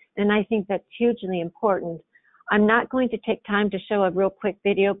team. And I think that's hugely important. I'm not going to take time to show a real quick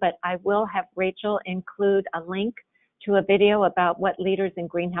video, but I will have Rachel include a link to a video about what leaders in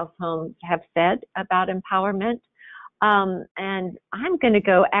greenhouse homes have said about empowerment. And I'm going to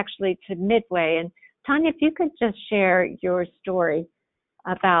go actually to Midway. And Tanya, if you could just share your story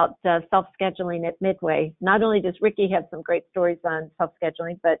about self-scheduling at Midway. Not only does Ricky have some great stories on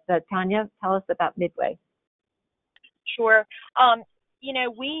self-scheduling, but Tanya, tell us about Midway. Sure.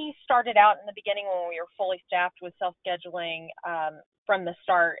 We started out in the beginning when we were fully staffed with self-scheduling from the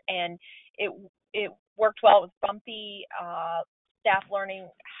start, and it worked well. It was bumpy. Staff learning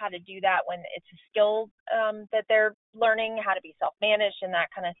how to do that when it's a skill that they're learning, how to be self-managed and that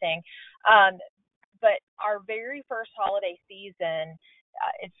kind of thing. But our very first holiday season,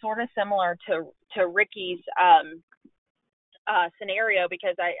 it's sort of similar to Ricky's scenario,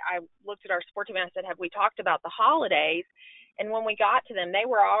 because I looked at our support team and I said, have we talked about the holidays? And when we got to them, they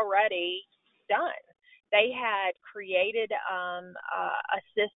were already done. they had created a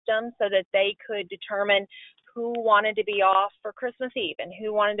system so that they could determine who wanted to be off for Christmas Eve and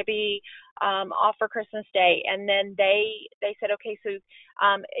who wanted to be off for Christmas Day. And then they said, okay, so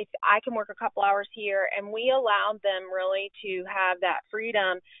if I can work a couple hours here, and we allowed them really to have that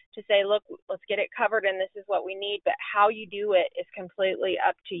freedom to say, look, let's get it covered and this is what we need, but how you do it is completely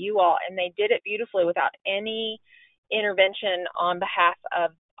up to you all. And they did it beautifully without any intervention on behalf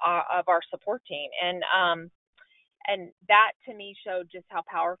of our support team. And that to me showed just how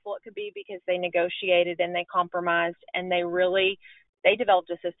powerful it could be, because they negotiated and they compromised, and they developed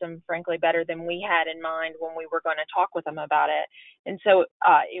a system, frankly, better than we had in mind when we were going to talk with them about it. And so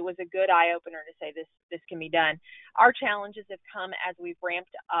it was a good eye opener to say this can be done. Our challenges have come as we've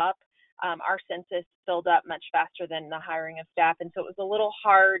ramped up. Our census filled up much faster than the hiring of staff. And so it was a little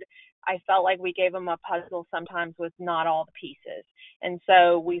hard. I felt like we gave them a puzzle sometimes with not all the pieces. And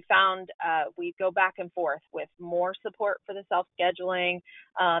so we found we go back and forth with more support for the self-scheduling,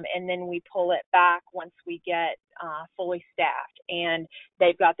 and then we pull it back once we get fully staffed and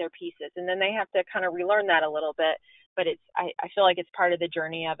they've got their pieces. And then they have to kind of relearn that a little bit. But I feel like it's part of the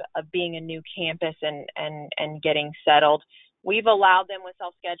journey of being a new campus and getting settled. We've allowed them with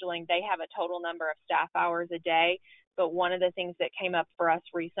self-scheduling. They have a total number of staff hours a day. But one of the things that came up for us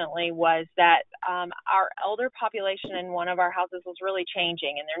recently was that our elder population in one of our houses was really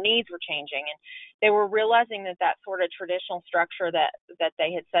changing, and their needs were changing. And they were realizing that sort of traditional structure that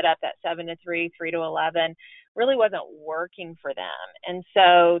they had set up, that 7 to 3, 3 to 11, really wasn't working for them. And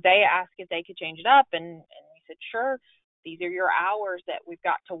so they asked if they could change it up, and we said, sure, these are your hours that we've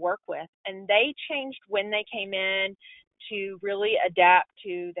got to work with. And they changed when they came in to really adapt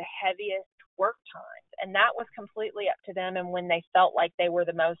to the heaviest work times, and that was completely up to them and when they felt like they were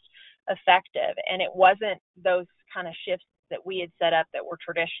the most effective. And it wasn't those kind of shifts that we had set up that were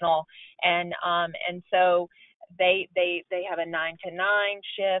traditional. And so they have a 9 to 9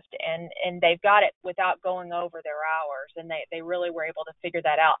 shift, and they've got it without going over their hours, and they really were able to figure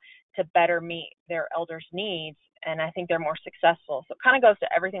that out to better meet their elders' needs. And I think they're more successful. So it kind of goes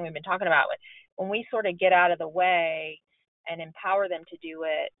to everything we've been talking about. When we sort of get out of the way and empower them to do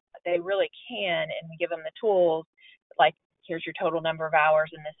it, they really can, and we give them the tools, like, here's your total number of hours,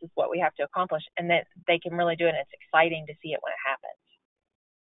 and this is what we have to accomplish, and that they can really do it, and it's exciting to see it when it happens.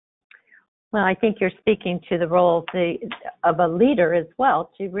 Well, I think you're speaking to the role of a leader as well,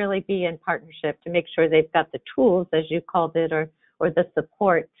 to really be in partnership, to make sure they've got the tools, as you called it, or the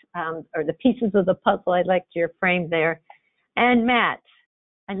support, or the pieces of the puzzle. I liked your frame there. And Matt,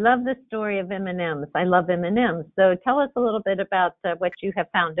 I love the story of M&Ms. I love M&Ms. So tell us a little bit about what you have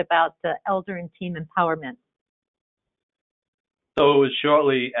found about elder and team empowerment. So it was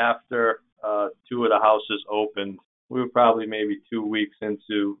shortly after two of the houses opened. We were probably maybe 2 weeks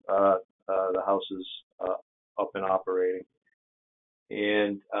into the houses up and operating.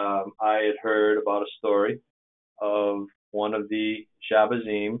 And I had heard about a story of one of the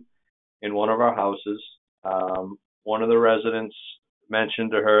Shabazim in one of our houses. One of the residents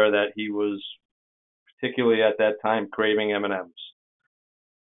mentioned to her that he was particularly at that time craving M&Ms.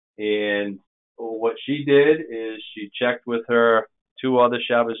 And what she did is she checked with her 2 other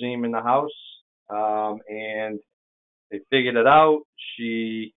Shabazim in the house, and they figured it out.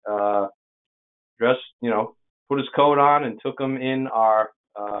 She put his coat on and took him in our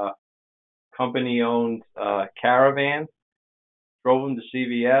company-owned caravan, drove him to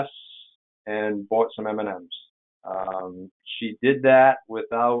CVS, and bought some M&Ms. She did that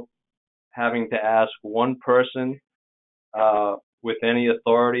without having to ask one person with any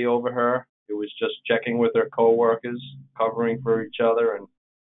authority over her. It was just checking with her coworkers, covering for each other,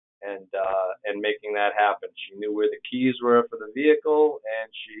 and making that happen. She knew where the keys were for the vehicle,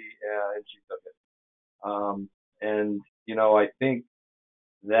 and she took it. I think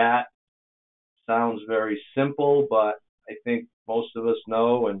that sounds very simple, but I think most of us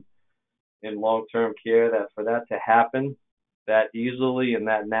know, and in long-term care, that for that to happen that easily and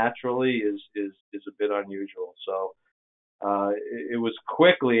that naturally is a bit unusual. So it was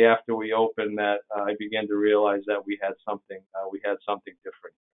quickly after we opened that I began to realize that we had something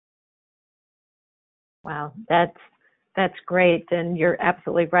different. Wow, that's great, and you're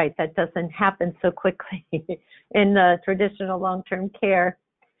absolutely right. That doesn't happen so quickly in traditional long-term care.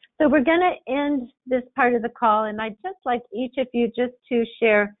 So we're going to end this part of the call, and I'd just like each of you just to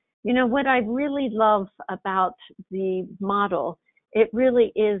share, what I really love about the model. It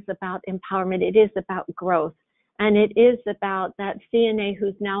really is about empowerment. It is about growth, and it is about that CNA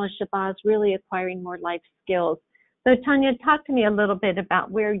who's now a Shabazz really acquiring more life skills. So Tanya, talk to me a little bit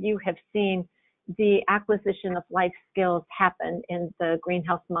about where you have seen the acquisition of life skills happen in the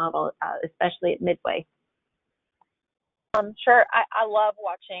greenhouse model, especially at Midway. Sure. I love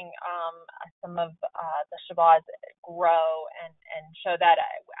watching some of the Shabazz grow and show that.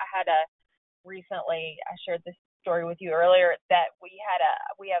 I had a recently. I shared this story with you earlier that we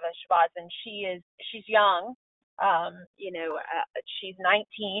have a Shabazz, and she's young. She's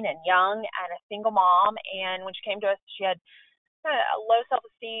 19 and young and a single mom. And when she came to us, she had kind of a low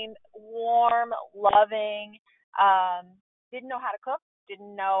self-esteem, warm, loving, didn't know how to cook,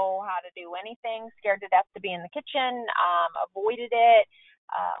 didn't know how to do anything, scared to death to be in the kitchen, avoided it,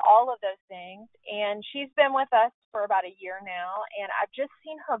 all of those things. And she's been with us for about a year now, and I've just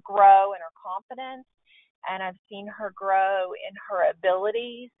seen her grow in her confidence, and I've seen her grow in her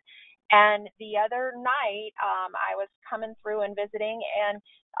abilities. And the other night, I was coming through and visiting, and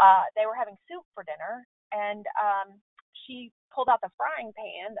they were having soup for dinner, and she pulled out the frying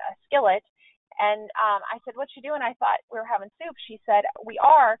pan, a skillet, and I said, "What you doing?" I thought we were having soup. She said, "We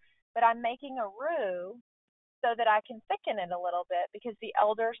are, but I'm making a roux so that I can thicken it a little bit because the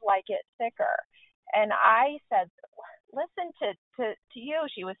elders like it thicker." And I said, "Listen to you."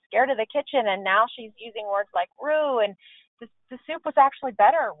 She was scared of the kitchen, and now she's using words like roux, and the soup was actually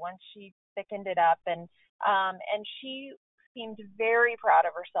better once she thickened it up, and she seemed very proud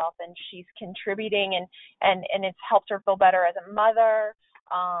of herself, and she's contributing, and it's helped her feel better as a mother,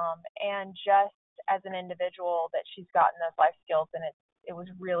 and just as an individual, that she's gotten those life skills, and it was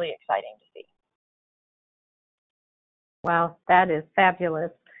really exciting to see. Wow, that is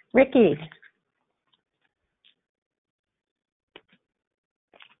fabulous. Ricky.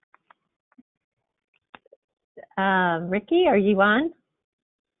 Ricky, are you on?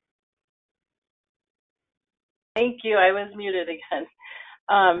 Thank you. I was muted again.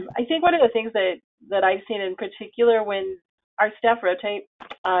 I think one of the things that I've seen in particular when our staff rotate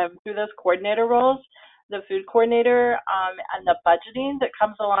through those coordinator roles, the food coordinator and the budgeting that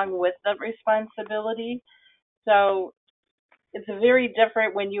comes along with the responsibility. So it's very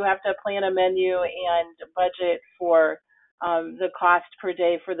different when you have to plan a menu and budget for the cost per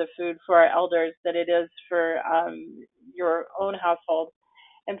day for the food for our elders than it is for your own household.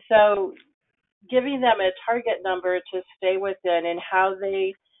 And so giving them a target number to stay within and how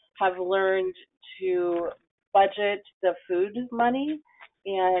they have learned to budget the food money.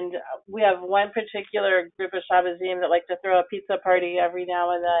 And we have one particular group of Shabbazim that like to throw a pizza party every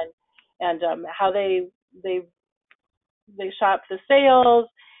now and then, and how they shop the sales,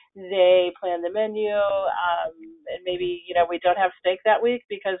 they plan the menu, and maybe, we don't have steak that week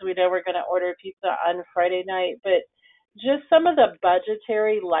because we know we're going to order pizza on Friday night, but just some of the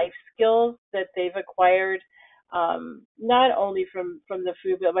budgetary life skills that they've acquired, not only from the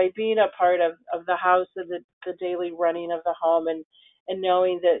food, but by being a part of the house and the daily running of the home, and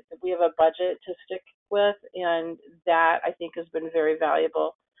knowing that we have a budget to stick with, and that I think has been very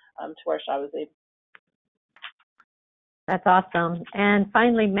valuable to our Shabbazim. That's awesome. And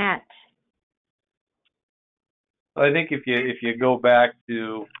finally, Matt. I think if you go back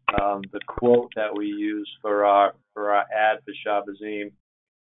to the quote that we use for our ad for Shabbazim,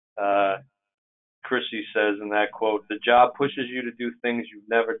 Chrissy says in that quote, "The job pushes you to do things you've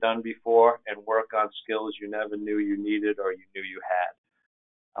never done before and work on skills you never knew you needed or you knew you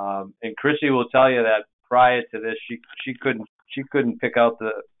had." And Chrissy will tell you that prior to this, she couldn't pick out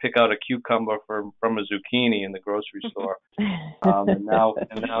a cucumber from a zucchini in the grocery store. And now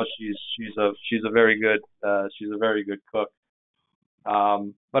she's a very good cook.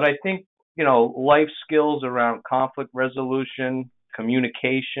 But I think life skills around conflict resolution,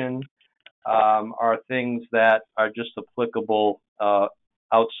 communication, are things that are just applicable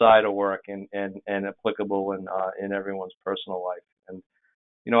outside of work and applicable in everyone's personal life. And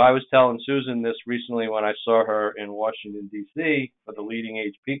I was telling Susan this recently when I saw her in Washington, D.C. for the Leading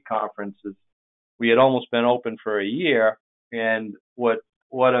Age Peak Conference. We had almost been open for a year, and what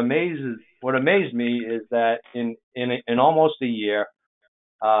amazed me is that in almost a year,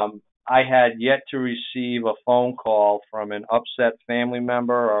 I had yet to receive a phone call from an upset family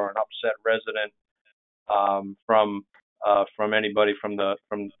member or an upset resident from anybody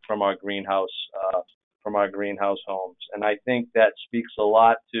from our greenhouse homes. And I think that speaks a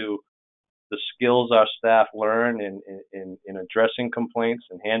lot to the skills our staff learn in addressing complaints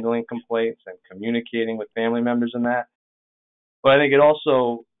and handling complaints and communicating with family members in that. But I think it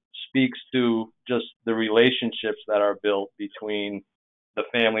also speaks to just the relationships that are built between the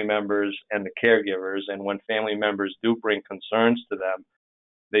family members and the caregivers. And when family members do bring concerns to them,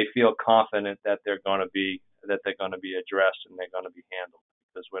 they feel confident that they're going to be addressed and they're going to be handled.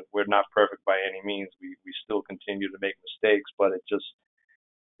 Because we're not perfect by any means. We still continue to make mistakes, but it's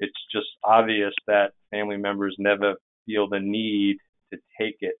just obvious that family members never feel the need to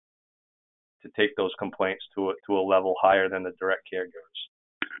take take those complaints to a level higher than the direct caregivers.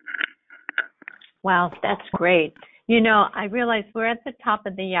 Wow, that's great. You know, I realize we're at the top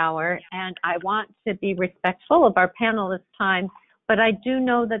of the hour, and I want to be respectful of our panelists' time, but I do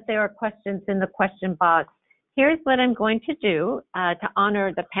know that there are questions in the question box. Here's what I'm going to do to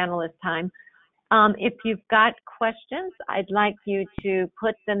honor the panelists' time. If you've got questions, I'd like you to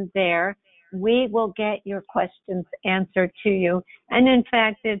put them there. We will get your questions answered to you. And in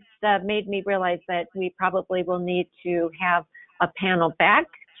fact, it's made me realize that we probably will need to have a panel back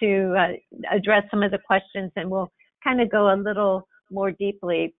to address some of the questions, and we'll kind of go a little more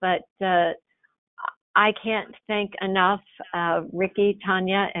deeply. But I can't thank enough Ricky,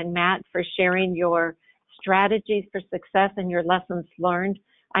 Tanya, and Matt for sharing your strategies for success and your lessons learned.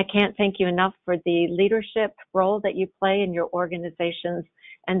 I can't thank you enough for the leadership role that you play in your organizations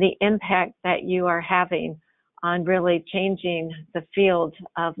and the impact that you are having on really changing the field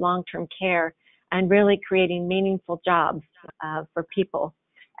of long-term care and really creating meaningful jobs for people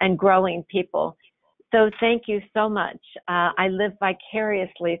and growing people. So thank you so much. I live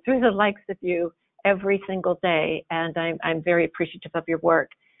vicariously through the likes of you every single day, and I'm very appreciative of your work.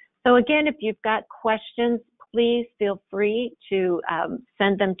 So again, if you've got questions, please feel free to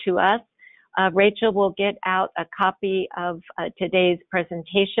send them to us. Rachel will get out a copy of today's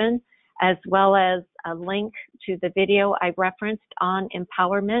presentation, as well as a link to the video I referenced on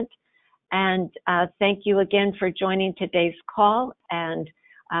empowerment. And thank you again for joining today's call, and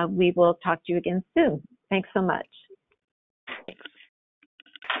we will talk to you again soon. Thanks so much.